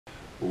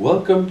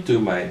Welcome to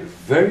my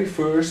very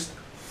first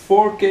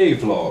 4K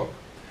vlog.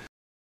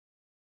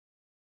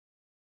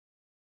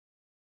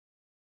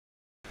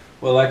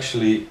 Well,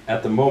 actually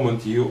at the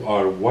moment you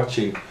are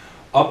watching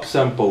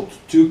upsampled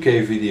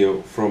 2K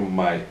video from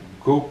my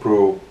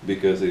GoPro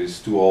because it is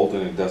too old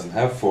and it doesn't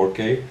have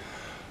 4K,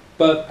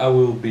 but I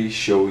will be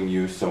showing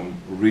you some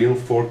real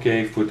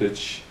 4K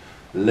footage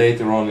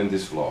later on in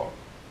this vlog.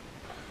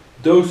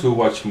 Those who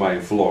watch my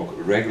vlog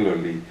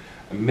regularly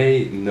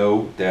may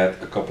know that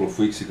a couple of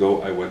weeks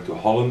ago I went to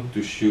Holland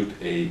to shoot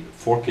a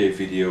 4K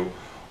video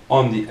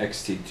on the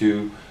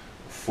X-T2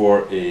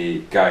 for a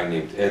guy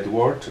named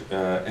Eduard.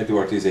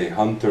 Eduard is a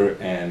hunter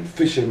and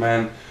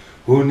fisherman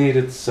who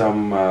needed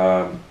some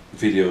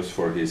videos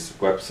for his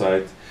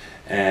website,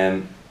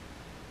 and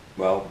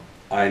well,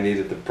 I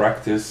needed the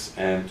practice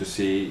and to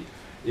see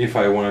if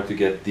I wanted to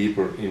get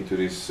deeper into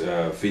this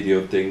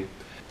video thing.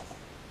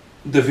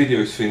 The video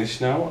is finished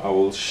now. I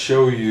will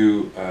show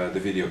you the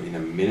video in a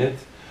minute.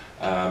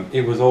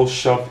 It was all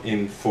shot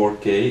in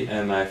 4K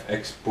and I've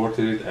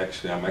exported it.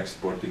 Actually, I'm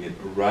exporting it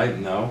right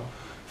now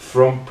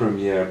from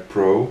Premiere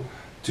Pro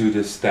to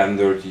the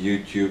standard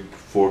YouTube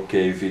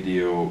 4K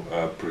video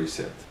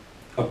preset.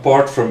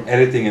 Apart from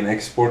editing and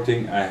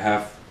exporting, I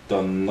have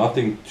done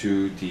nothing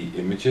to the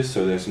images,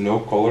 so there's no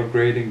color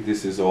grading.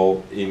 This is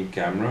all in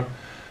camera.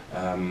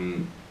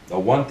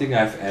 One thing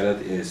I've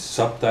added is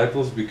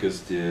subtitles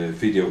because the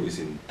video is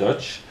in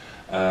Dutch,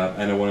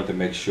 and I wanted to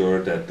make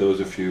sure that those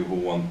of you who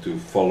want to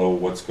follow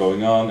what's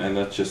going on and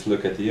not just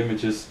look at the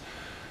images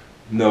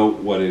know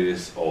what it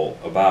is all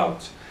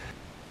about.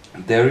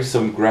 There is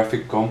some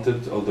graphic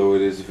content, although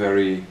it is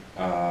very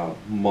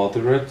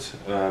moderate,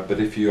 but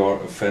if you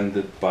are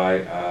offended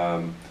by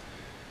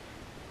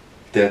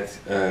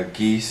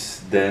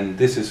geese, then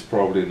this is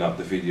probably not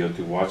the video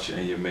to watch,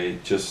 and you may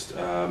just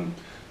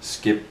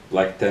skip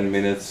like 10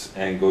 minutes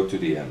and go to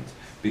the end,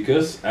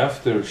 because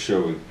after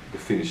showing the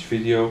finished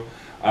video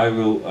I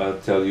will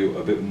tell you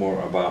a bit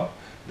more about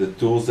the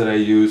tools that I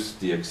use,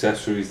 the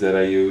accessories that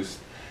I use,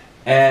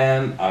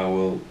 and I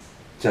will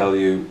tell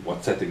you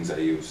what settings I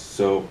use.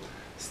 So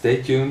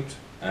stay tuned.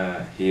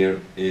 Here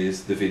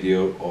is the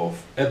video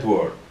of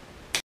Eduard.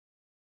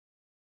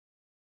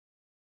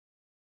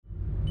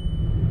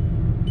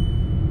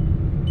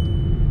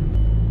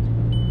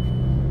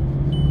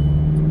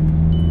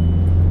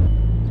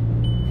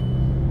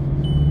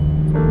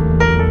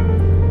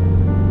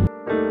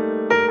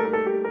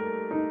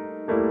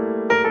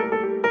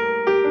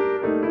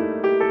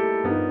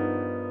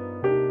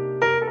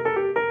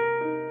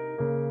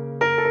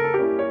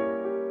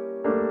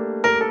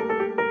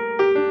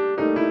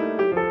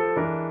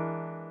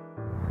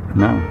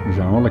 Nou, we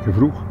zijn wel lekker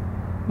vroeg.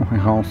 Nog geen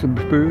gans te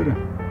bespeuren.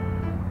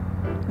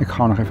 Ik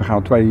ga nog even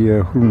gauw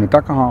 2 groene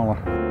takken halen.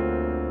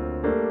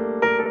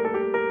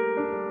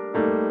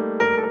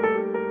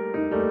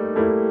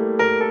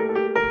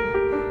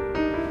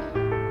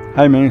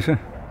 Hey mensen,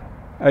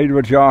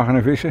 Eduard jagen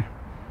en vissen.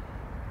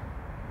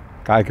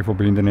 Kijk even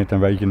op internet, dan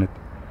weet je het.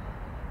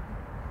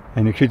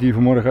 En ik zit hier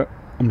vanmorgen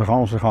om de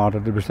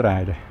ganzengaten te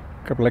bestrijden.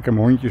 Ik heb lekker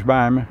mijn hondjes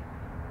bij me.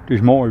 Het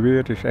is mooi weer,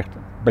 het is echt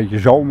een beetje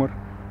zomer.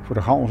 Voor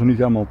de ganzen niet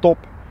helemaal top,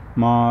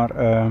 maar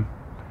de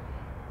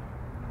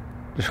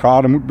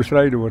schade moet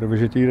bestreden worden. We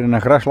zitten hier in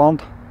een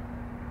grasland.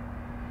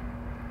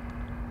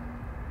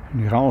 En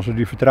die ganzen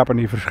die vertrappen,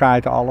 die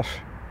verschijten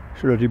alles.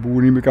 Zodat die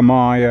boer niet meer kan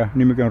maaien,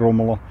 niet meer kan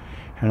rommelen.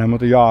 En dan moet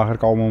de jager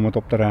komen om het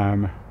op te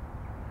ruimen.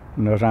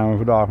 En daar zijn we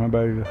vandaag mee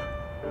bezig.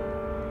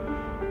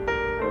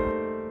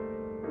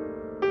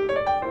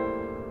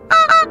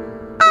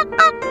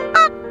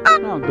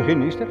 Nou, het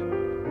begin is er.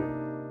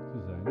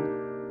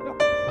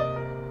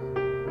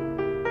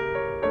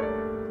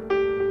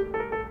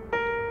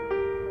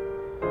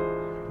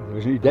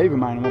 Dat is een idee van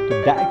mij om op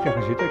de dijk te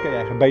gaan zitten, dan kan je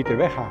eigenlijk beter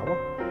weghouden.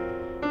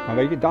 Maar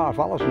weet je, daar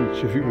vallen ze niet,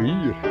 ze vielen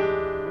hier.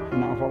 En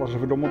nou vallen ze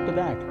verdomme op de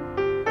dijk.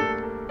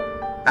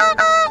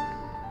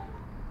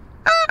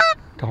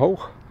 Te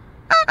hoog.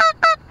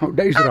 Oh,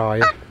 deze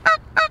draaien.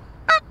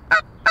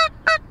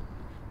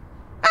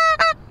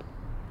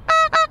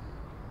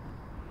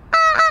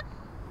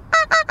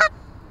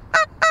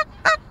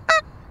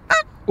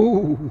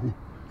 Oeh.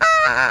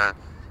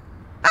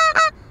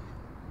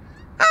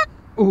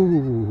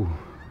 Oeh.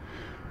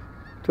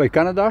 2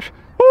 Canada's.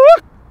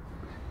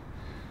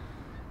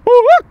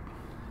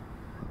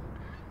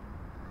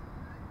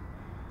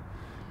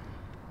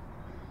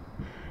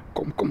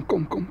 Kom, kom,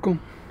 kom, kom, kom.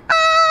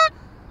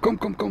 Kom,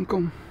 kom, kom,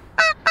 kom.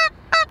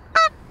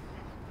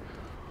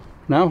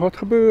 Nou, wat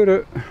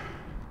gebeuren?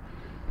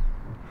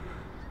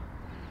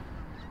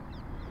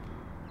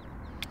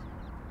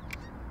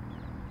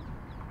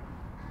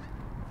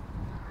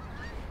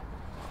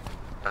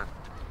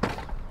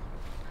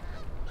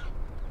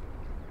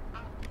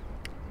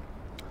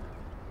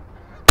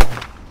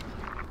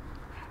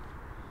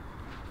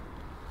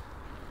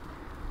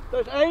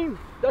 Dat is 1,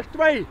 dat is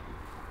 2.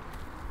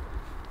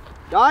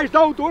 Ja, hij is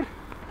dood hoor.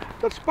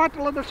 Dat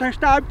spartelen, dat zijn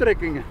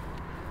stuiptrekkingen.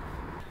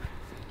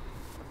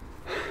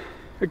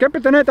 Ik heb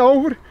het er net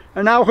over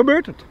en nou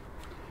gebeurt het.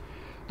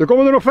 Er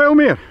komen er nog veel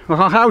meer. We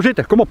gaan gauw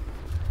zitten, kom op.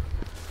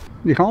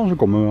 Die ganzen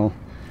komen wel.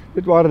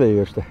 Dit waren de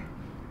eerste.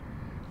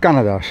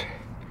 Canada's.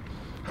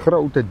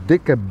 Grote,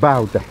 dikke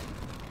bouten.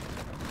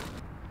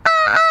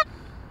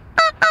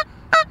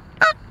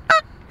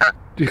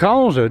 Die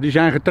ganzen die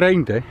zijn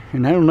getraind, hè.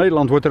 In heel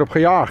Nederland wordt erop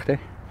gejaagd, hè.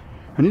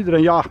 En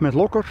iedereen jaagt met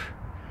lokkers.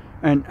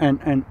 En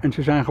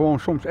ze zijn gewoon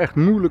soms echt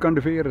moeilijk aan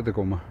de veren te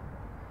komen.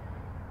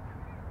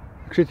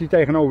 Ik zit hier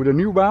tegenover de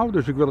nieuwbouw,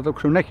 dus ik wil het ook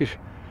zo netjes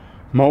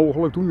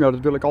mogelijk doen. Ja, dat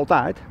wil ik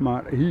altijd.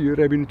 Maar hier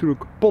heb je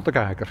natuurlijk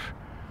pottenkijkers.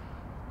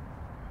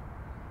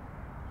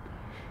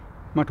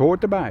 Maar het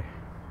hoort erbij.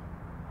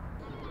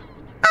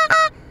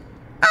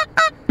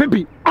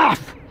 Pippi,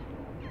 af!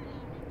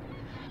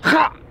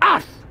 Ga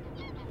af!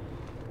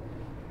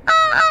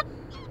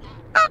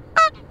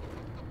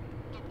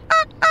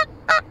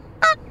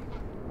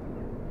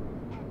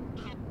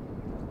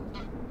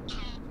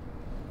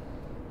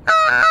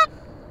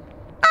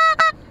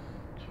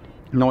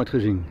 Nooit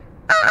gezien.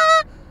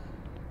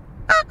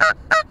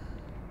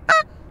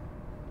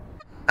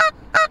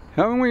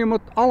 Ja, jongen, je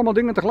moet allemaal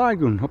dingen tegelijk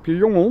doen. Op je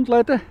jonge hond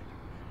letten.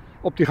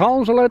 Op die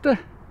ganzen letten.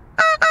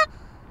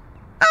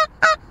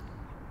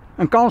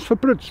 Een kans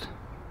verprutst.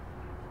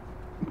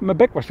 Mijn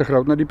bek was te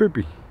groot naar die puppy.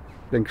 Ik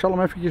denk, ik zal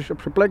hem eventjes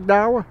op zijn plek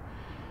douwen.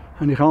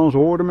 En die ganzen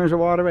hoorden me en ze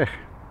waren weg.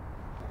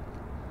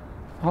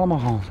 Allemaal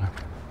ganzen.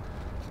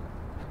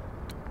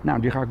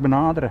 Nou, die ga ik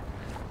benaderen.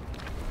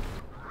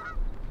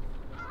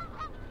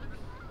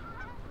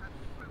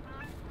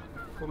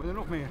 Komen er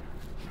nog meer?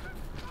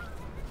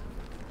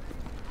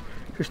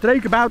 Ze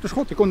streken buiten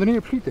schot, ik kon er niet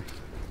op schieten.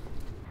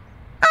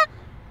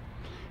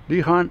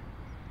 Die gaan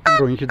een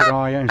rondje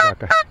draaien en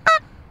zakken.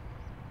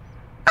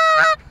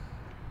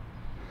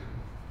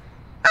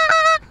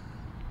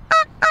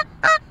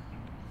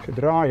 Ze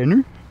draaien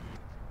nu.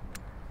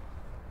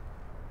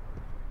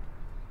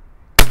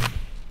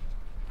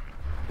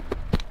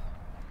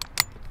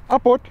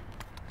 Apport.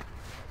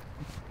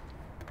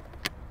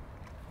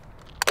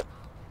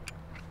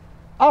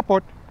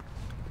 Apport.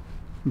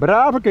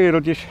 Brave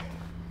kereltjes.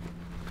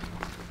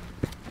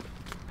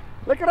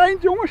 Lekker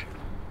eind, jongens.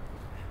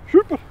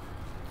 Super.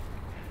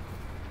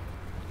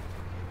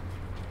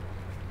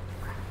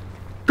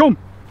 Kom.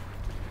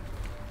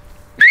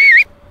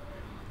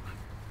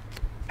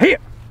 Hier.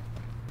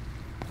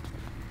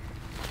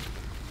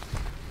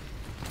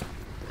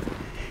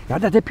 Ja,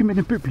 dat heb je met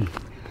een puppy.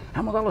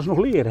 Hij moet alles nog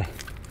leren.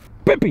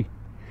 Puppy.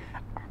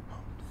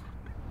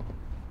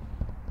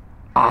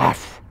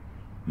 Af.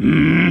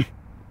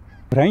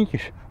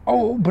 Breintjes.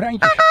 Oh,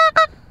 breintjes.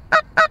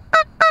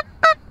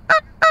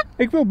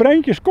 Ik wil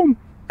breintjes, kom.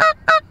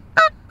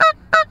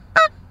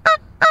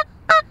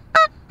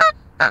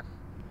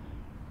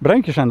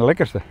 Breintjes zijn de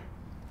lekkerste.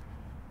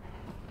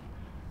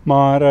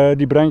 Maar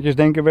die breintjes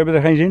denken we hebben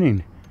er geen zin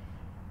in.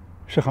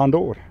 Ze gaan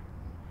door.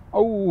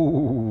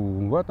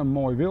 Oh, wat een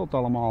mooi wild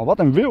allemaal. Wat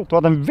een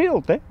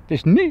wild hè. Het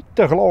is niet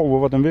te geloven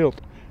wat een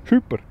wild.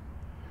 Super.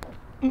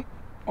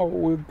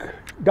 Oh, ik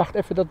dacht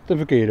even dat het de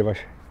verkeerde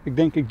was. Ik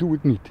denk ik doe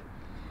het niet.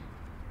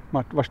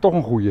 Maar het was toch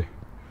een goeie.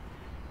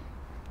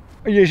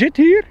 Je zit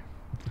hier.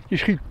 Je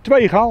schiet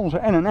 2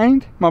 ganzen en een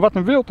eend. Maar wat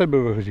een wild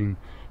hebben we gezien.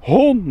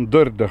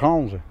 Honderden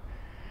ganzen.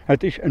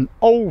 Het is een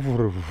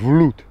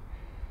overvloed.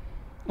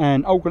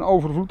 En ook een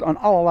overvloed aan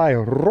allerlei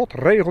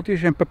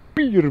rotregeltjes en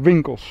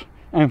papierwinkels.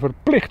 En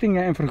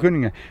verplichtingen en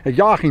vergunningen. Het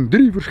jaagt in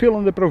 3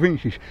 verschillende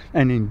provincies.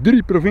 En in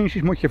 3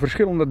 provincies moet je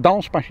verschillende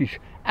danspassies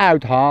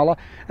uithalen.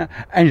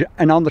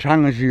 En anders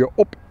hangen ze je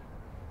op.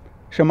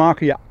 Ze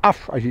maken je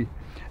af. Als je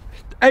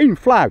 1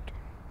 fluit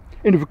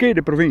in de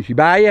verkeerde provincie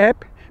bij je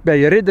hebt, ben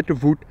je ridder te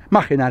voet,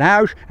 mag je naar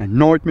huis en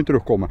nooit meer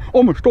terugkomen.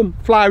 Om een stom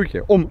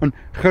fluitje, om een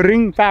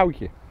gering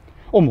foutje.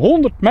 Om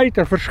 100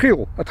 meter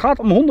verschil. Het gaat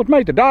om 100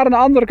 meter. Daar aan de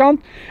andere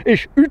kant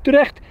is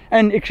Utrecht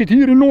en ik zit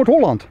hier in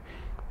Noord-Holland.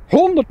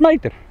 100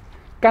 meter.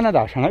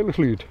 Canada is een hele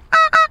sliert.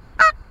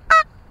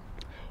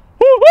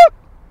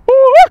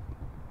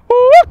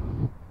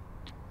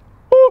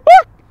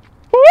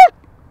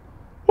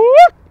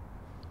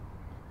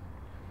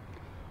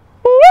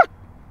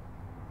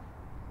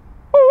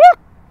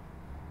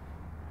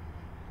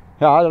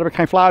 Ja, daar heb ik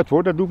geen fluit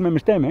voor, dat doe ik met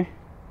mijn stem, hè.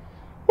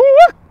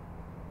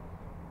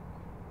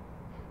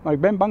 Maar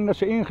ik ben bang dat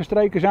ze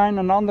ingestreken zijn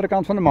aan de andere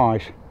kant van de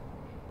maïs.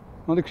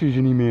 Want ik zie ze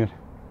niet meer.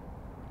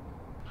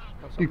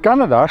 Die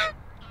Canada's,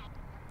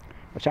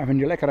 dat zijn van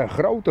die lekkere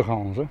grote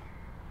ganzen.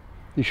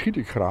 Die schiet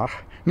ik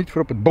graag. Niet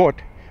voor op het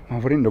bord,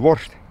 maar voor in de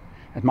worst.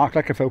 Het maakt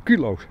lekker veel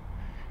kilo's.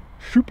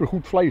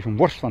 Supergoed vlees om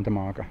worst van te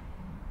maken.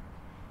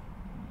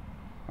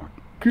 Ja,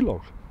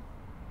 kilo's.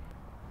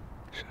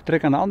 Ze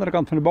trekken aan de andere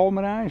kant van de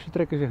bomenrij en ze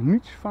trekken zich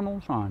niets van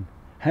ons aan.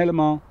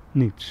 Helemaal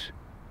niets.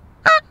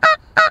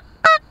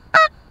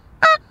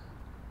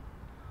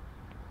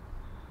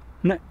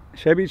 Nee,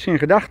 ze hebben iets in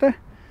gedachten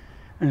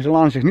en ze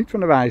laten zich niet van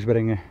de wijs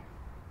brengen.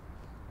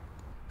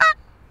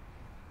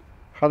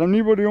 Gaat hem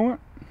niet worden, jongen.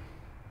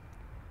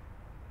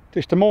 Het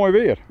is te mooi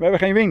weer. We hebben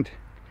geen wind.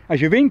 Als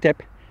je wind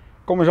hebt,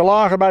 komen ze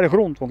lager bij de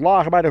grond. Want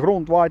lager bij de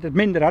grond waait het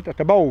minder hard als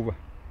daarboven.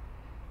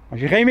 Als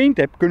je geen wind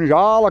hebt, kunnen ze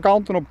alle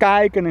kanten op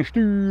kijken en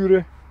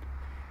sturen.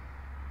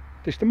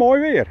 Het is te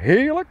mooi weer,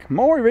 heerlijk,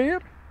 mooi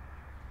weer.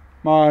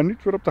 Maar niet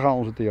voor op de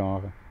ganzen te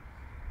jagen.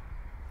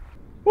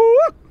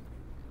 Woe!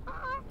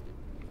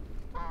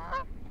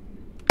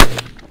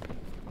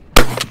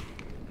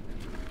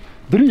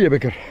 3 heb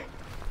ik er.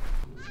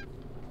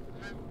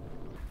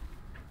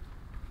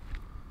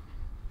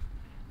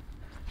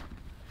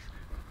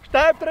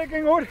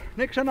 Stuiptrekking hoor,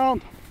 niks aan de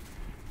hand.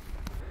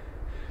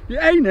 Die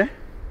ene,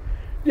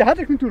 die had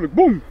ik natuurlijk,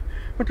 boem.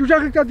 Maar toen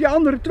zag ik dat die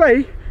andere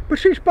 2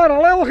 precies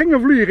parallel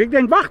gingen vliegen. Ik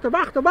denk wachten,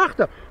 wachten,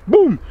 wachten.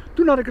 Boem,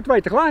 toen had ik er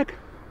 2 tegelijk.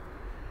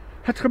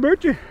 Het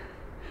gebeurt je.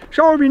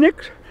 Zo heb je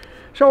niks,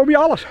 zo heb je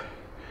alles.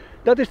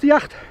 Dat is de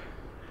jacht.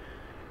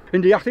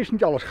 In de jacht is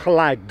niet alles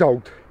gelijk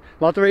dood.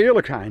 Laten we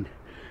eerlijk zijn.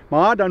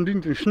 Maar dan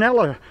dient een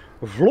snelle,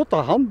 vlotte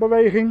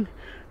handbeweging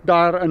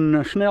daar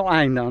een snel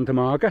einde aan te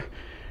maken.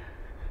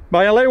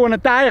 Bij een leeuw en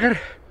een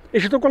tijger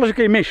is het ook wel eens een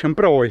keer mis, een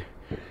prooi.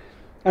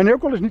 En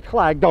ook wel eens niet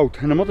gelijk dood.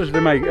 En dan moeten ze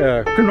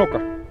ermee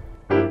knokken.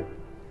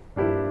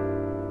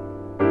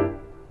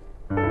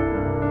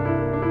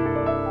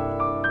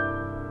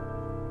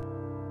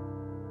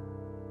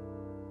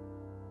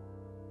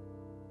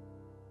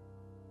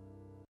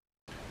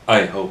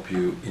 I hope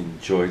you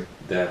enjoyed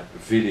that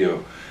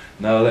video.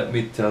 Now let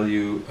me tell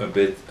you a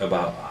bit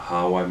about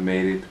how I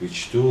made it,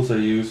 which tools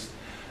I used,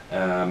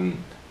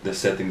 the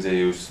settings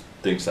I used,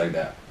 things like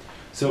that.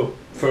 So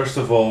first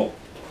of all,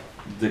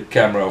 the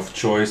camera of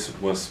choice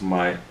was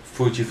my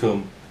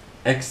Fujifilm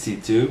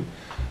X-T2.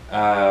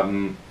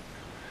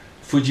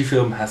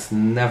 Fujifilm has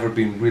never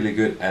been really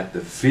good at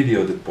the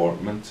video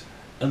department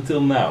until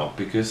now,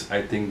 because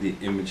I think the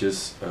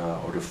images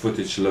or the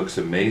footage looks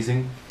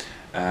amazing.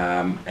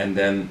 And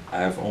then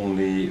I've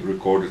only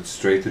recorded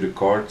straight to the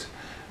card.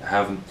 I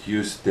haven't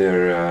used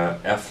their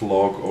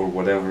F-log or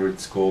whatever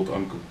it's called,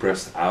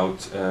 uncompressed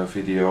out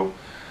video.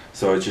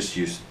 So I just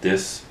used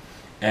this.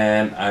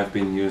 And I've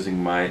been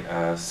using my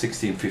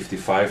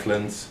 1655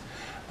 lens.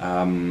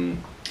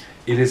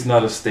 It is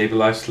not a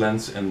stabilized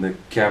lens, and the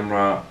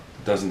camera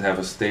doesn't have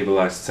a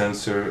stabilized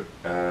sensor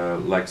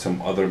like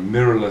some other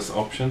mirrorless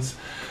options.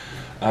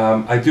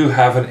 I do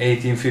have an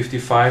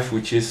 1855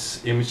 which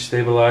is image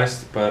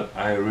stabilized, but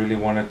I really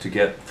wanted to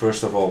get,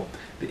 first of all,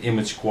 the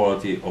image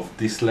quality of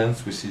this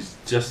lens, which is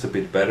just a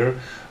bit better.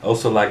 I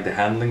also like the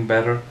handling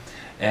better,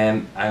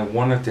 and I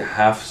wanted to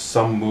have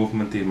some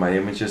movement in my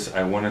images.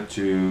 I wanted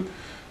to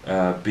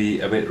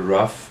be a bit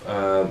rough,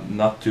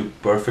 not too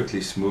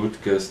perfectly smooth,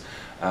 because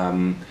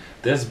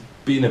there's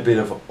been a bit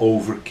of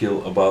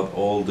overkill about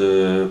all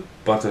the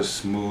butter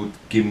smooth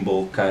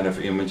gimbal kind of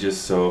images.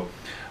 So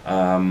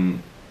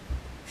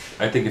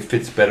I think it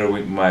fits better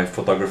with my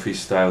photography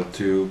style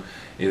too,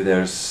 if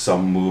there's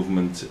some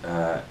movement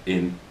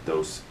in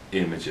those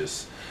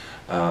images,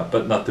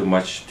 but not too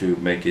much to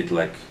make it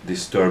like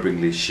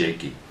disturbingly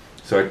shaky.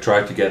 So I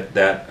try to get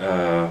that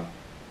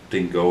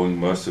thing going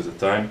most of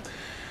the time.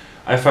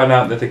 I found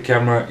out that the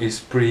camera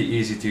is pretty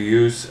easy to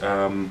use.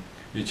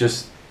 You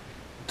just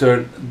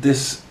turn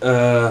this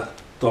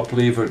top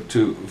lever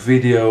to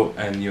video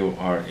and you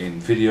are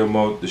in video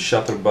mode. The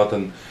shutter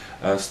button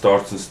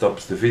starts and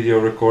stops the video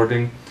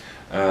recording,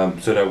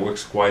 so that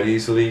works quite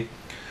easily.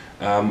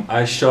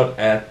 I shot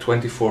at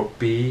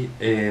 24p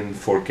in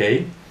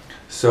 4K,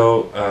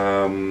 so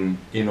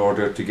in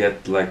order to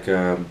get like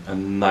a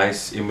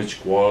nice image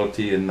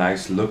quality, a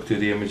nice look to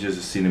the images,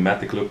 a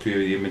cinematic look to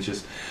the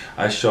images,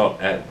 I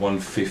shot at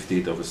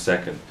 1/50th of a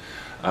second.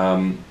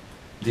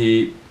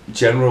 The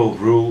general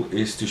rule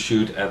is to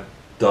shoot at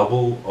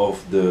double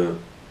of the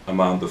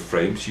amount of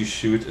frames you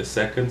shoot a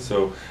second.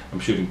 So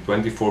I'm shooting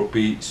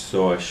 24p,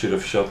 so I should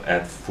have shot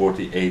at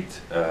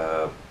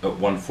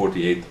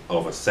 1/48th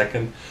of a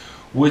second,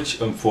 which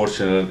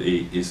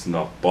unfortunately is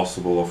not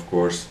possible, of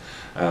course.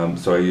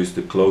 So I used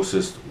the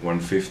closest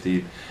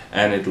 1/50th,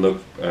 and it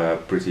looked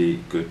pretty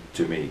good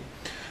to me.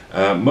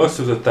 Most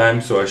of the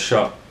time, so I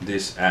shot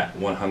this at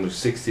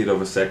 1/60th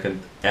of a second,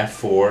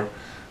 f4,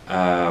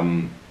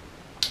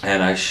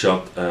 and I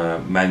shot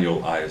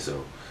manual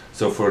ISO.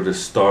 So for the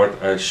start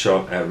I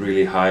shot at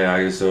really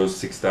high ISO,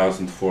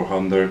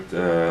 6400,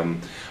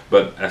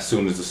 but as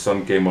soon as the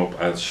sun came up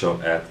I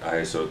shot at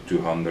ISO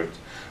 200.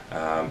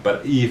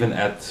 But even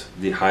at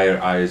the higher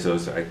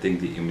ISOs, I think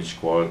the image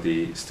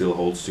quality still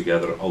holds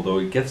together,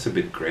 although it gets a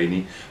bit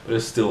grainy, but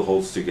it still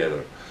holds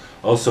together.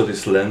 Also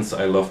this lens,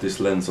 I love this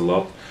lens a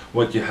lot.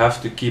 What you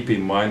have to keep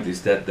in mind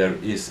is that there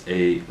is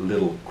a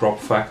little crop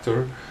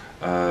factor.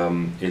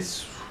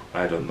 It's,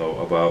 I don't know,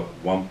 about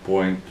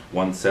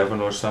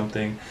 1.17 or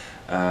something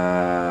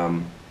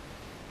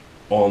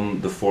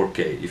on the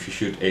 4K. If you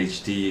shoot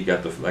HD, you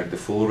got the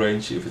full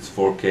range. If it's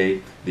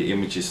 4K, the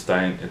image is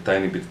a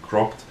tiny bit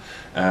cropped.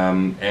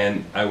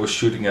 And I was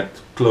shooting at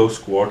close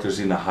quarters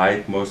in a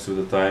height most of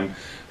the time,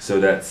 so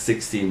that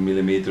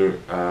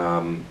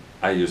 16mm,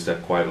 I used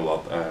that quite a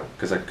lot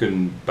because I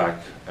couldn't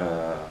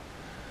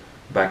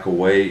back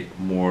away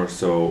more,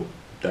 so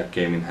that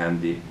came in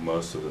handy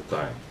most of the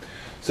time.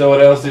 So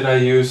what else did I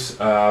use?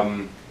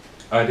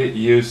 I did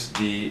use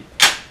the,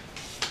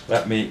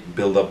 let me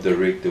build up the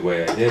rig the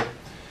way I did.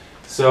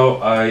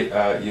 So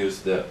I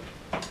used the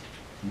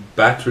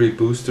battery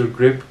booster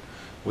grip,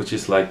 which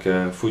is like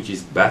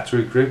Fuji's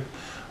battery grip.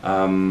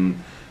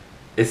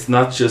 It's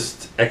not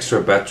just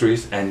extra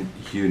batteries, and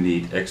you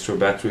need extra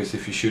batteries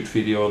if you shoot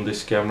video on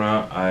this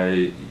camera.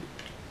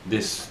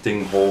 This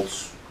thing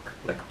holds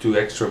like 2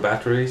 extra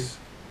batteries.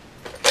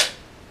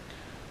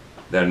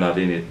 They're not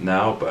in it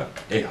now, but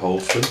it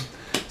holds them.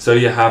 So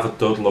you have a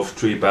total of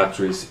 3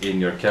 batteries in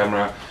your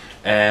camera,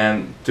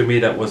 and to me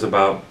that was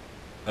about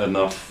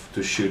enough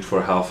to shoot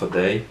for half a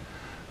day.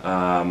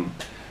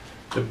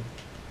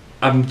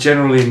 I'm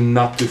generally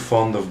not too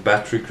fond of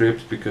battery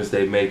grips because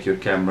they make your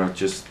camera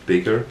just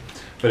bigger,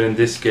 but in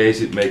this case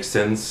it makes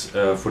sense.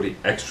 For the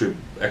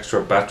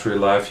extra battery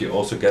life, you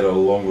also get a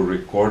longer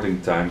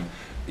recording time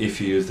if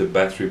you use the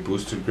battery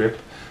booster grip.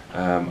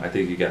 I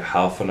think you get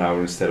half an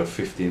hour instead of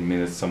 15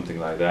 minutes, something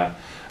like that.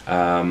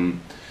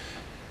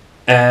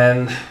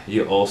 And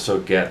you also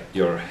get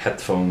your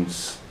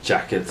headphones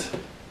jacket.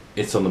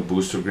 It's on the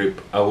booster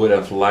grip. I would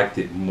have liked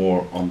it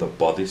more on the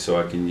body so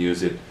I can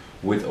use it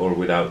with or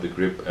without the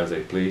grip as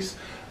I please,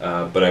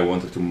 but I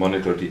wanted to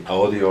monitor the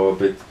audio a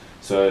bit,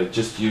 so I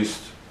just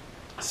used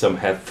some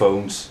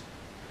headphones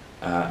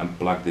and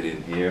plugged it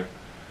in here.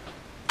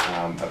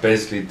 I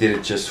basically did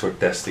it just for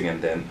testing,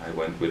 and then I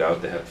went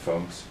without the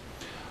headphones.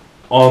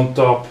 On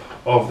top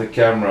of the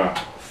camera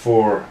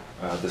for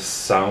the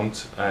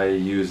sound, I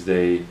used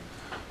a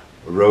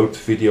Rode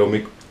Video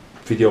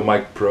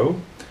Mic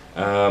Pro.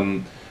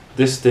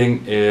 This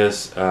thing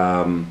is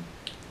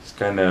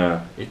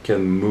it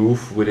can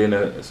move within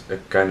a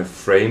kind of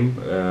frame.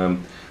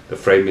 The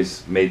frame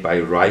is made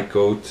by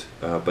Rycote,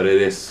 but it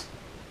is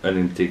an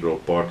integral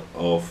part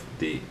of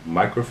the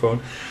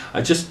microphone.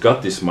 I just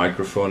got this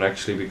microphone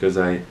actually because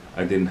I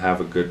didn't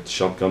have a good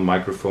shotgun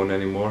microphone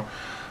anymore,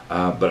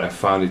 but I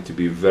found it to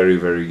be very,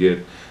 very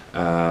good.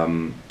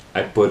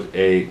 I put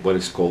what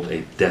is called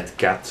a dead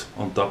cat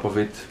on top of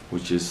it,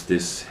 which is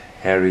this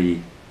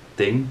hairy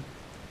thing.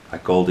 I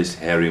call this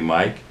hairy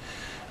mic.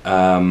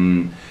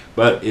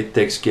 But it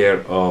takes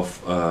care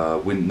of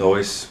wind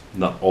noise,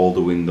 not all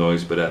the wind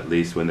noise, but at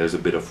least when there's a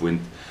bit of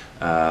wind,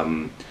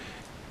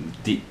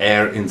 the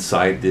air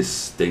inside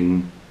this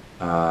thing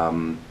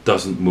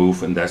doesn't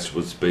move, and that's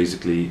what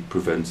basically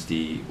prevents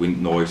the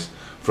wind noise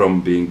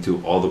from being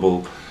too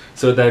audible.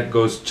 So that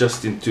goes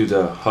just into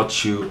the hot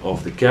shoe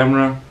of the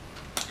camera.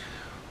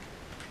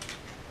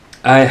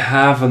 I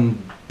haven't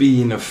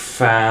been a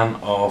fan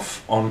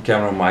of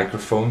on-camera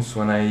microphones.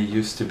 When I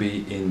used to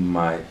be in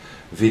my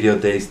video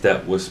days,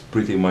 that was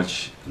pretty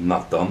much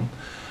not done,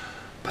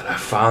 but I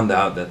found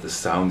out that the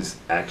sound is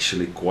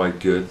actually quite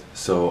good,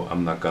 so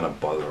I'm not gonna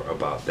bother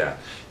about that.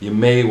 You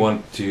may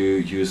want to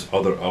use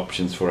other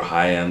options for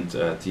high-end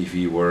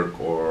TV work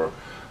or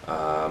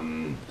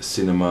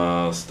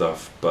cinema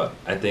stuff, but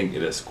I think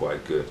it is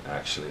quite good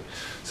actually.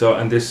 So,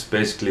 and this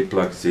basically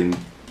plugs in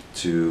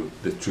to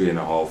the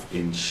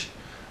 3.5-inch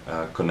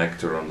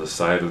connector on the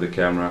side of the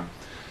camera,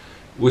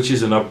 which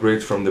is an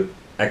upgrade from the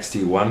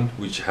X-T2,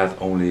 which had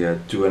only a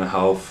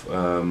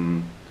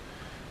 2.5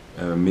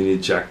 mini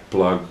jack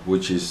plug,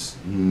 which is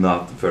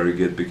not very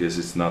good because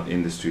it's not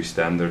industry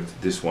standard.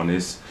 This one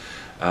is.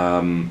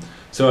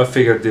 So I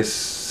figured this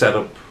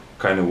setup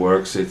kind of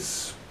works.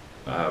 It's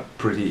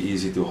pretty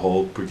easy to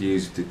hold, pretty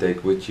easy to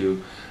take with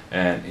you,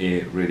 and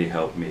it really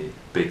helped me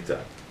big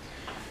time.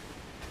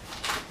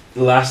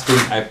 The last thing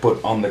I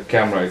put on the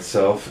camera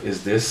itself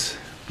is this.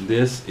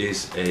 This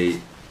is a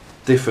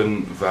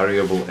Tiffin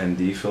variable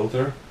ND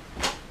filter.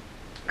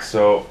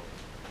 So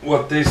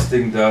what this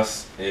thing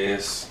does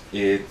is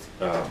it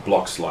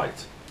blocks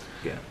light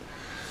again.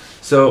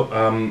 So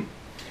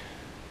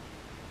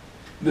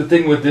the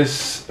thing with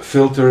this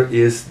filter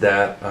is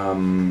that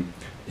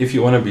if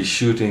you want to be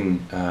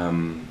shooting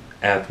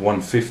at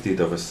 1/50th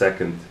of a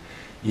second,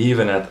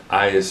 even at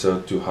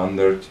ISO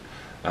 200,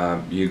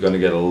 you're going to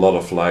get a lot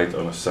of light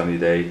on a sunny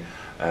day,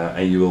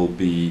 and you will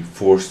be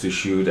forced to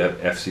shoot at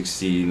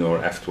f/16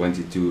 or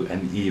f/22,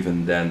 and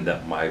even then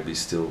that might be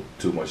still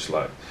too much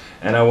light.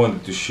 And I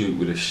wanted to shoot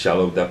with a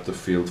shallow depth of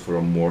field for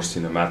a more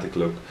cinematic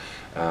look,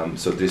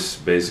 so this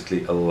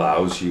basically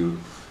allows you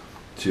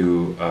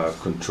to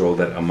control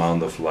that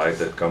amount of light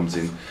that comes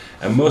in.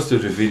 And most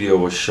of the video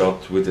was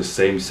shot with the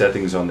same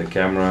settings on the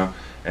camera,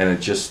 and I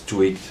just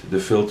tweaked the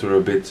filter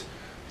a bit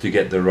to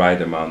get the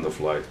right amount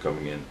of light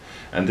coming in.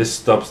 And this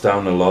stops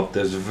down a lot.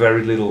 There's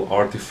very little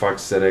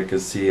artifacts that I can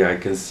see. I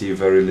can see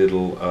very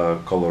little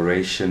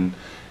coloration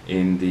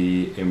in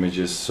the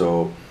images,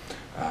 so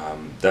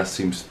that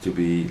seems to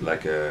be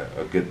like a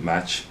good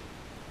match.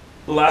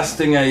 Last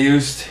thing I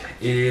used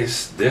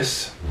is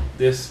this.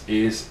 This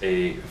is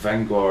a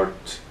Vanguard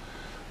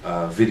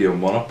video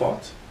monopod.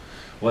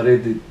 What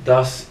it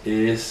does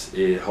is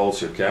it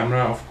holds your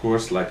camera, of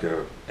course, like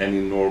any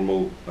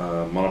normal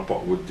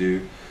monopod would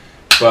do,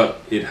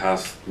 but it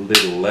has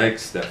little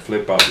legs that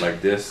flip out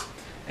like this,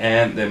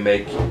 and they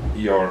make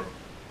your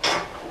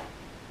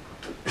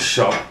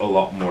shot a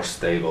lot more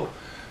stable.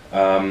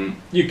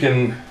 You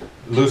can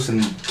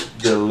loosen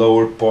the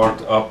lower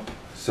part up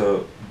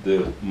so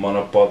the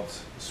monopod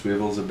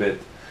swivels a bit,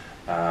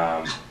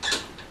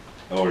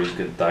 or you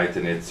can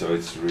tighten it so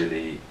it's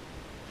really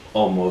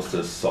almost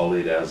as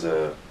solid as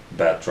a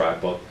bad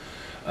tripod.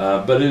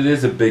 But it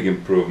is a big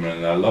improvement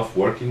and I love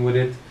working with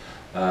it.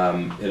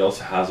 It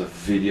also has a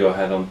video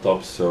head on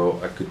top, so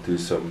I could do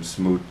some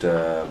smooth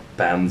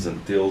pans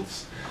and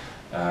tilts.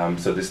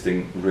 So this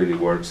thing really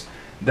works.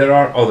 There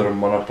are other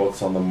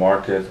monopods on the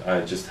market.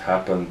 I just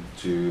happen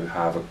to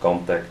have a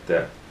contact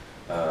that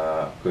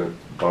could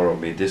borrow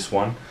me this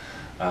one.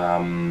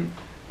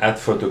 At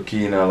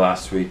Photokina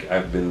last week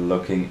I've been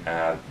looking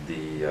at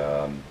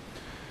the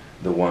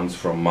ones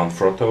from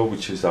Manfrotto,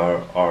 which is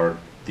the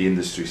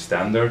industry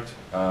standard.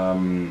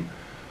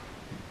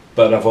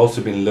 But I've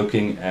also been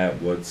looking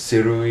at what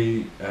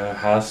Sirui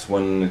has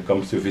when it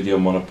comes to video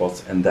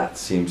monopods, and that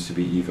seems to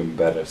be even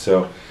better.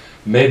 So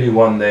maybe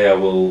one day I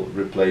will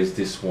replace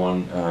this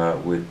one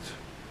with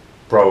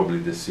probably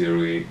the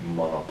Sirui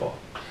monopod.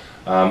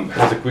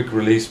 Has a quick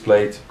release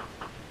plate,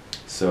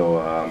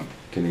 so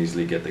can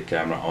easily get the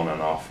camera on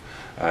and off.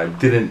 I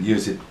didn't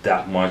use it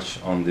that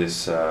much on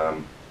this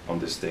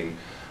thing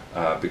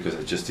because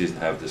I just didn't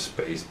have the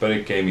space, but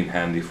it came in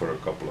handy for a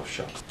couple of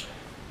shots.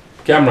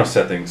 Camera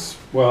settings.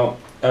 Well,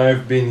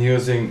 I've been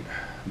using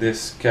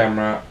this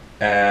camera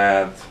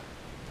at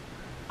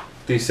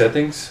these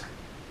settings.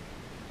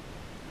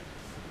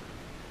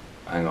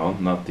 Hang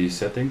on, not these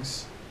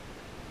settings.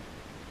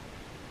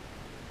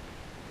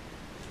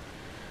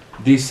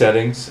 These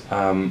settings,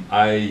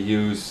 I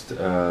used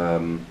a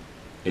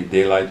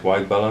daylight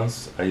white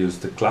balance. I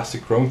used the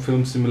classic chrome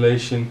film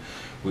simulation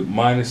with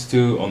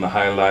 -2 on the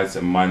highlights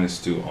and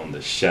 -2 on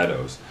the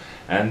shadows.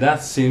 And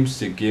that seems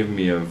to give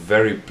me a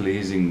very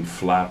pleasing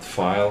flat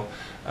file.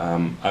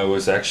 I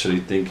was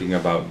actually thinking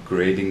about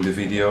grading the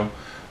video,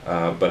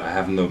 but I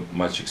have not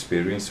much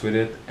experience with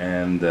it,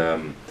 and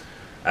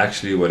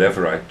actually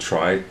whatever I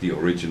tried, the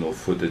original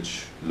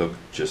footage looked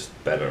just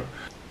better.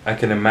 I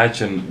can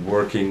imagine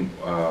working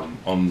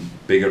on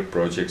bigger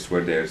projects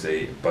where there's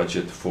a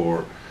budget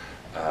for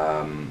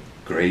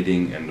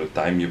grading and the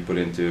time you put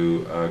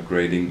into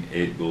grading,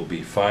 it will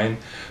be fine.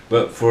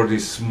 But for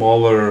these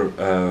smaller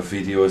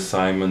video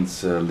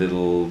assignments,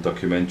 little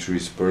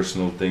documentaries,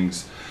 personal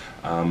things,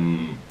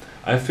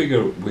 I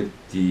figure with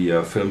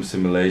the film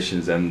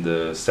simulations and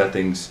the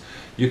settings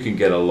you can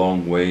get a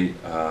long way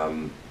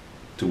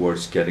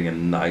towards getting a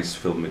nice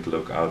filmic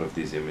look out of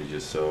these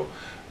images. So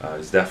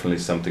it's definitely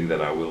something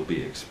that I will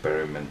be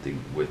experimenting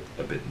with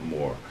a bit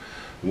more.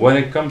 When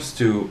it comes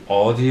to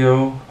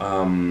audio,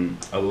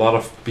 a lot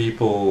of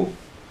people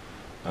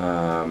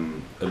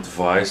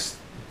advise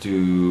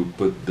to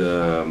put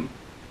the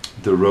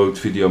Rode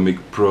VideoMic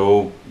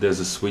Pro. There's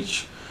a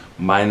switch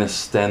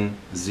 -10,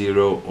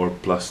 0 or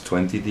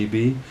 +20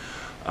 dB.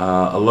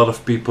 A lot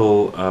of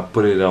people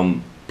put it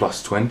on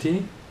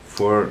 +20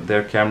 for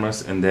their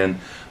cameras and then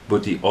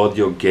put the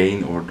audio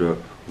gain or the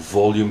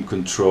volume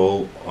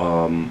control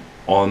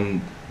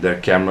on their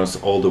cameras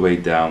all the way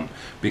down,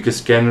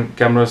 because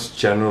cameras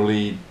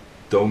generally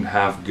don't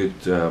have good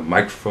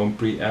microphone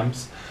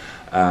preamps,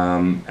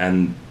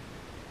 and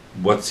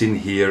what's in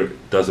here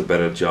does a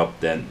better job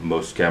than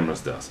most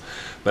cameras does.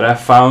 But I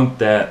found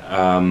that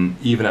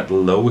even at the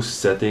lowest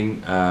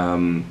setting,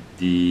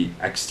 the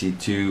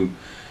X-T2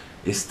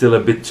 is still a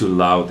bit too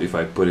loud if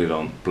I put it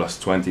on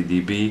 +20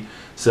 dB.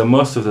 So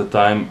most of the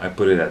time I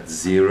put it at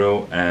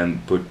 0 and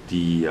put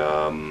the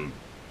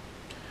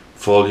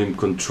volume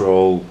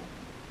control,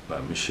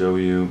 let me show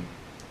you,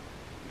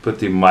 put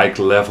the mic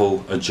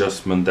level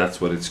adjustment, that's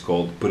what it's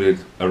called, put it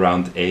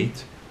around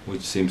 8,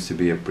 which seems to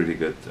be a pretty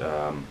good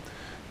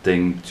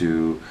thing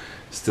to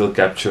still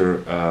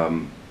capture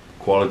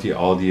quality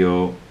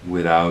audio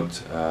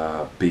without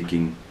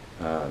peaking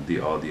the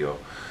audio.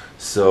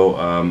 So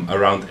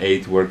around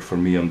 8 worked for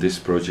me on this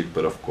project,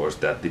 but of course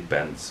that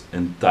depends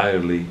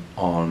entirely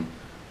on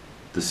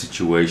the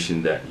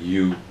situation that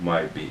you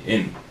might be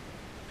in.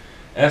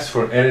 As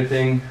for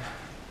editing,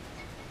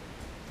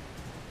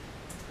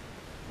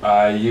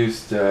 I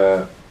used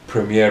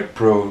Premiere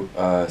Pro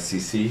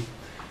CC.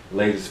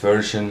 Latest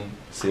version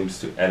seems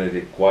to edit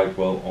it quite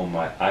well on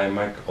my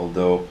iMac,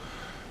 although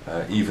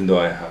even though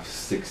I have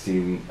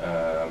 16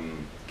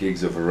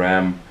 gigs of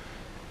RAM,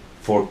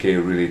 4K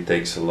really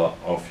takes a lot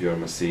of your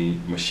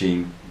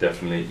machine,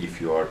 definitely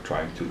if you are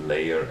trying to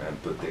layer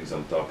and put things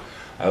on top.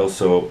 I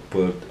also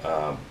put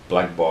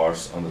black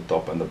bars on the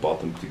top and the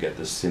bottom to get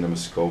the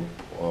CinemaScope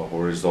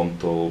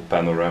horizontal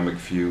panoramic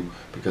view,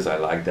 because I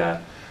like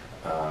that.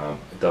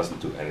 It doesn't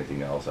do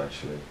anything else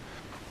actually.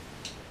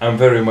 I'm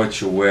very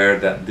much aware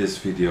that this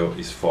video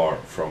is far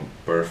from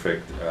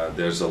perfect.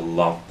 There's a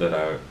lot that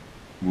I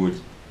would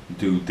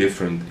do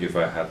different if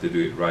I had to do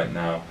it right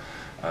now.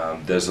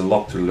 There's a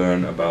lot to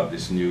learn about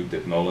this new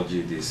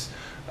technology. This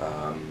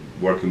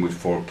working with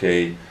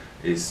 4K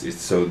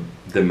it's so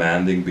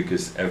demanding,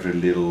 because every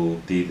little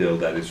detail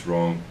that is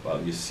wrong, well,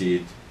 you see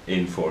it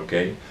in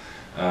 4K.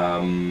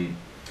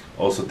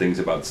 Also things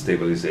about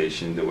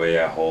stabilization, the way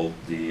I hold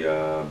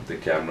the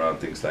camera,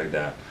 things like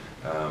that.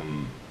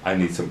 I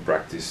need some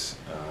practice,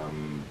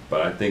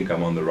 but I think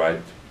I'm on the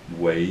right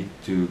way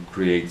to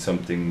create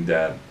something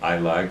that I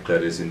like,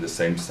 that is in the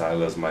same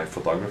style as my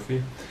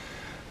photography.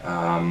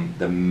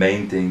 The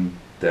main thing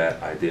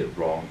that I did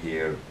wrong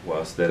here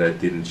was that I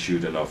didn't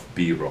shoot enough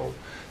B-roll.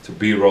 So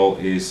B-roll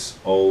is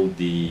all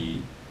the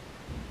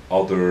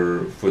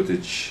other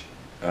footage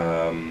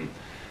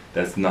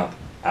that's not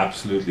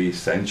absolutely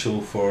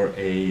essential for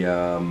a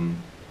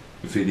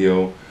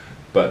video,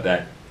 but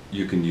that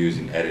you can use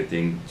in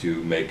editing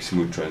to make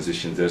smooth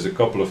transitions. There's a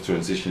couple of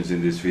transitions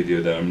in this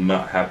video that I'm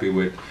not happy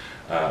with,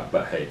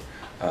 but hey,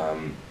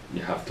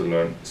 you have to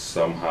learn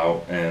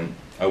somehow, and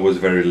I was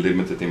very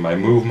limited in my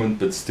movement,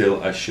 but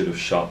still I should have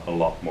shot a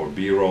lot more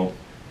B-roll.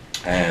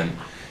 And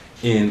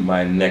in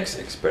my next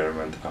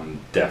experiment I'm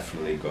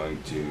definitely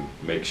going to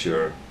make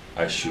sure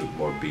I shoot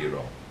more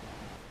B-roll.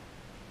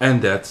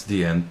 And that's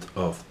the end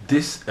of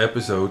this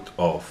episode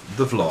of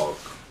the vlog.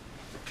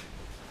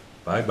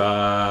 Bye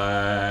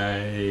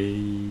bye.